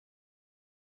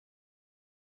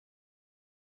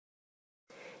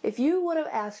If you would have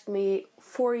asked me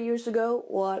 4 years ago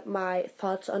what my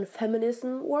thoughts on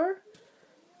feminism were,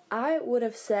 I would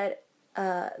have said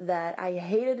that I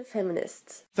hated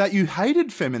feminists. That you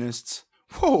hated feminists?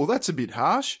 Whoa, that's a bit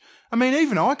harsh. I mean,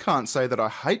 even I can't say that I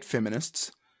hate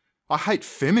feminists. I hate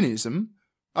feminism.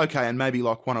 Okay, and maybe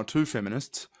like one or two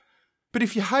feminists. But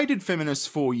if you hated feminists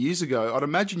 4 years ago, I'd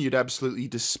imagine you'd absolutely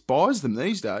despise them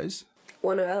these days.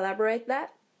 Want to elaborate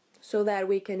that? So that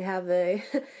we can have a,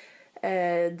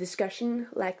 a discussion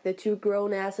like the two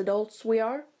grown-ass adults we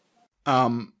are?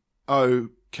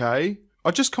 Okay.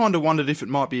 I just kind of wondered if it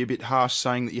might be a bit harsh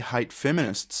saying that you hate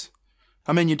feminists.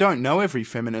 I mean, you don't know every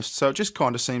feminist, so it just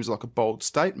kind of seems like a bold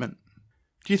statement.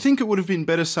 Do you think it would have been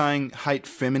better saying hate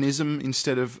feminism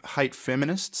instead of hate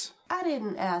feminists? I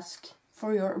didn't ask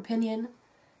for your opinion,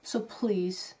 so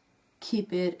please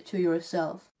keep it to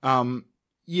yourself.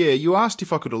 Yeah, you asked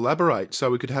if I could elaborate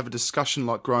so we could have a discussion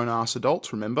like grown-ass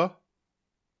adults, remember?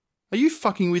 Are you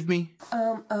fucking with me?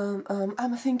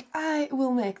 I think I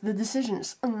will make the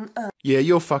decisions. Yeah,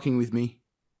 you're fucking with me.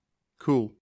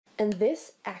 Cool. And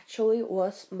this actually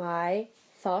was my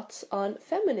thoughts on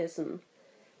feminism.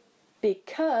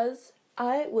 Because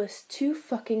I was too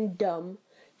fucking dumb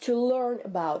to learn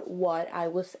about what I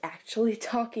was actually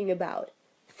talking about.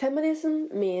 Feminism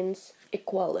means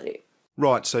equality.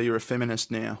 Right, so you're a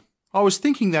feminist now. I was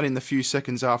thinking that in the few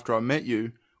seconds after I met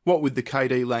you, what with the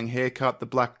KD Lang haircut, the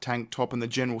black tank top and the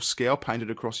general scowl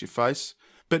painted across your face.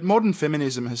 But modern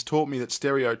feminism has taught me that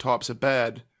stereotypes are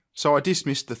bad, so I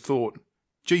dismissed the thought.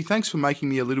 Gee, thanks for making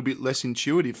me a little bit less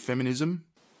intuitive, feminism.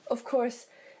 Of course,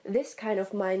 this kind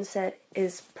of mindset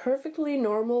is perfectly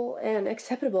normal and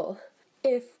acceptable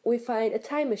if we find a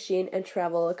time machine and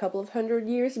travel a couple of 100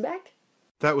 years back.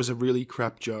 That was a really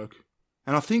crap joke.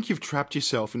 And I think you've trapped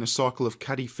yourself in a cycle of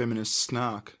catty feminist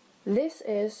snark. This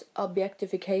is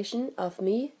objectification of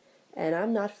me, and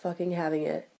I'm not fucking having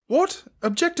it. What?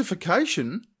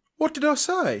 Objectification? What did I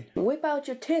say? Whip out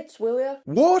your tits, will ya?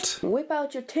 What? Whip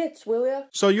out your tits, will ya?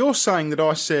 So you're saying that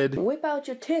I said... Whip out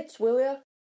your tits, will ya?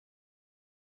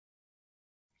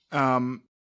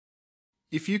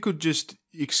 If you could just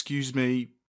excuse me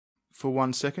for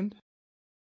 1 second.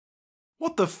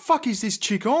 What the fuck is this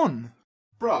chick on?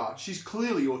 Bruh, she's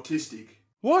clearly autistic.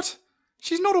 What?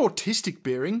 She's not autistic,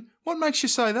 Bearing. What makes you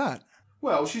say that?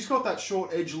 Well, she's got that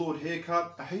short edgelord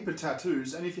haircut, a heap of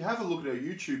tattoos, and if you have a look at her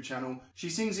YouTube channel, she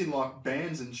sings in like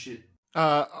bands and shit.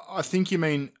 I think you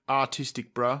mean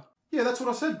artistic, bruh. Yeah, that's what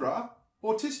I said, bruh.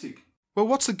 Autistic. Well,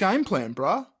 what's the game plan,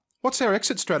 bruh? What's our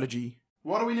exit strategy?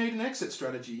 Why do we need an exit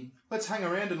strategy? Let's hang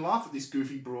around and laugh at this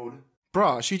goofy broad.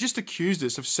 Bruh, she just accused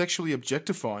us of sexually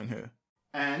objectifying her.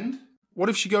 And? What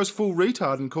if she goes full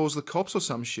retard and calls the cops or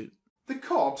some shit? The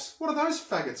cops? What are those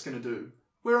faggots gonna do?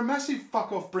 We're a massive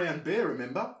fuck-off brown bear,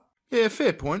 remember? Yeah,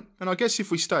 fair point. And I guess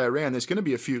if we stay around, there's gonna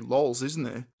be a few lols, isn't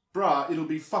there? Bruh, it'll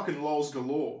be fucking lols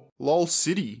galore. Lol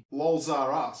City. Lols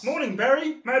are us. Morning,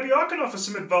 Barry. Maybe I can offer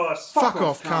some advice. Fuck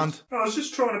off, cunt. I was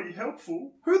just trying to be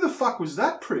helpful. Who the fuck was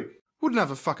that prick? Wouldn't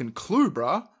have a fucking clue,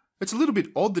 bruh. It's a little bit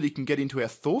odd that he can get into our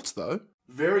thoughts, though.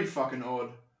 Very fucking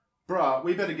odd. Bruh,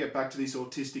 we better get back to this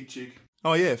autistic chick.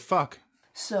 Oh yeah, fuck.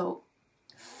 So,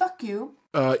 fuck you.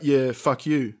 Yeah, fuck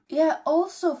you. Yeah,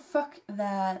 also fuck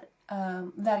that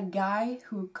guy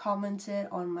who commented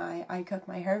on my I cut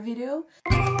my hair video.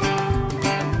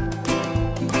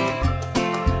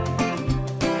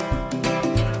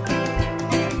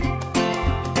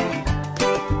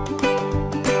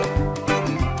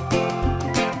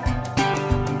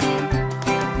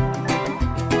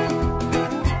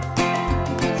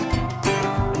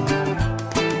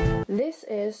 This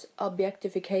is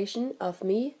objectification of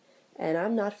me, and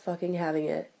I'm not fucking having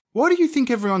it. Why do you think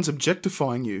everyone's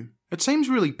objectifying you? It seems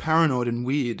really paranoid and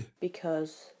weird.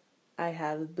 Because I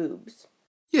have boobs.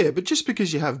 Yeah, but just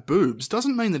because you have boobs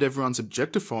doesn't mean that everyone's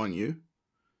objectifying you.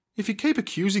 If you keep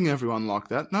accusing everyone like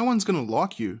that, no one's gonna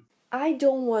like you. I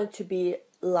don't want to be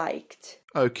liked.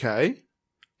 Okay.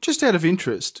 Just out of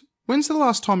interest, when's the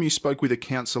last time you spoke with a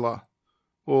counsellor?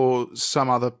 Or some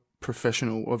other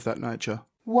professional of that nature?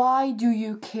 Why do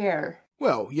you care?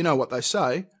 Well, you know what they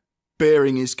say.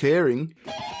 Bearing is caring.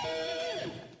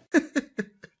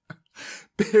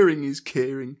 Bearing is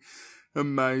caring.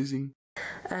 Amazing.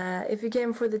 If you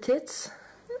came for the tits,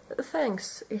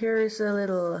 thanks. Here is a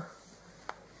little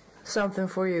something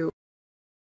for you.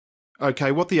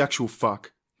 Okay, what the actual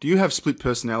fuck? Do you have split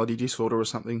personality disorder or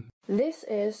something? This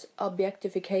is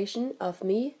objectification of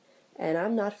me, and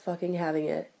I'm not fucking having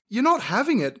it. You're not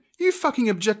having it? You fucking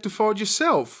objectified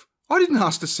yourself. I didn't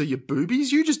ask to see your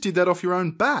boobies, you just did that off your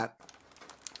own bat.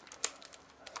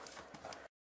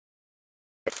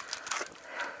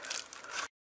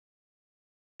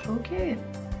 Okay.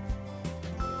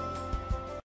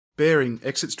 Bearing,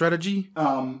 exit strategy.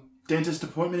 Dentist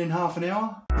appointment in half an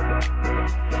hour.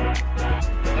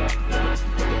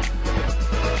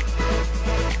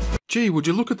 Gee, would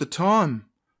you look at the time?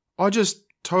 I just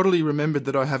totally remembered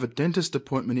that I have a dentist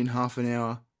appointment in half an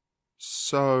hour.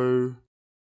 So...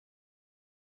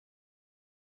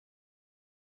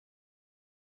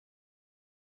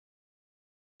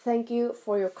 Thank you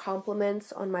for your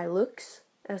compliments on my looks,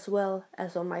 as well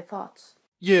as on my thoughts.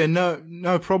 Yeah,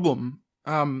 no problem.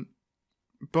 Bye.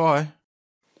 Bye.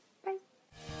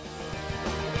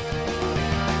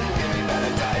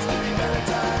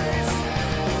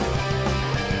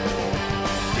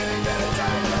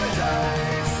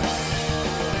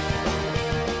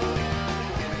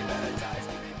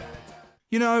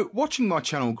 You know, watching my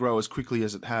channel grow as quickly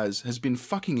as it has been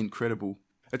fucking incredible.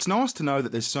 It's nice to know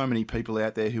that there's so many people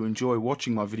out there who enjoy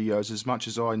watching my videos as much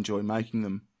as I enjoy making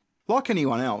them. Like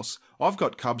anyone else, I've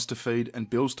got cubs to feed and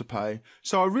bills to pay,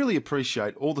 so I really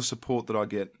appreciate all the support that I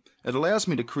get. It allows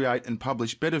me to create and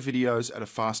publish better videos at a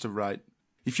faster rate.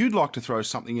 If you'd like to throw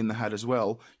something in the hat as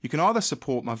well, you can either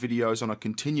support my videos on a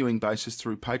continuing basis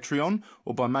through Patreon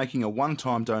or by making a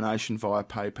one-time donation via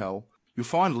PayPal. You'll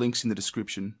find links in the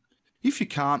description. If you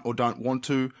can't or don't want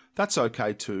to, that's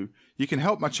okay too. You can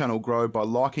help my channel grow by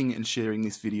liking and sharing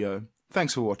this video.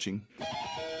 Thanks for watching.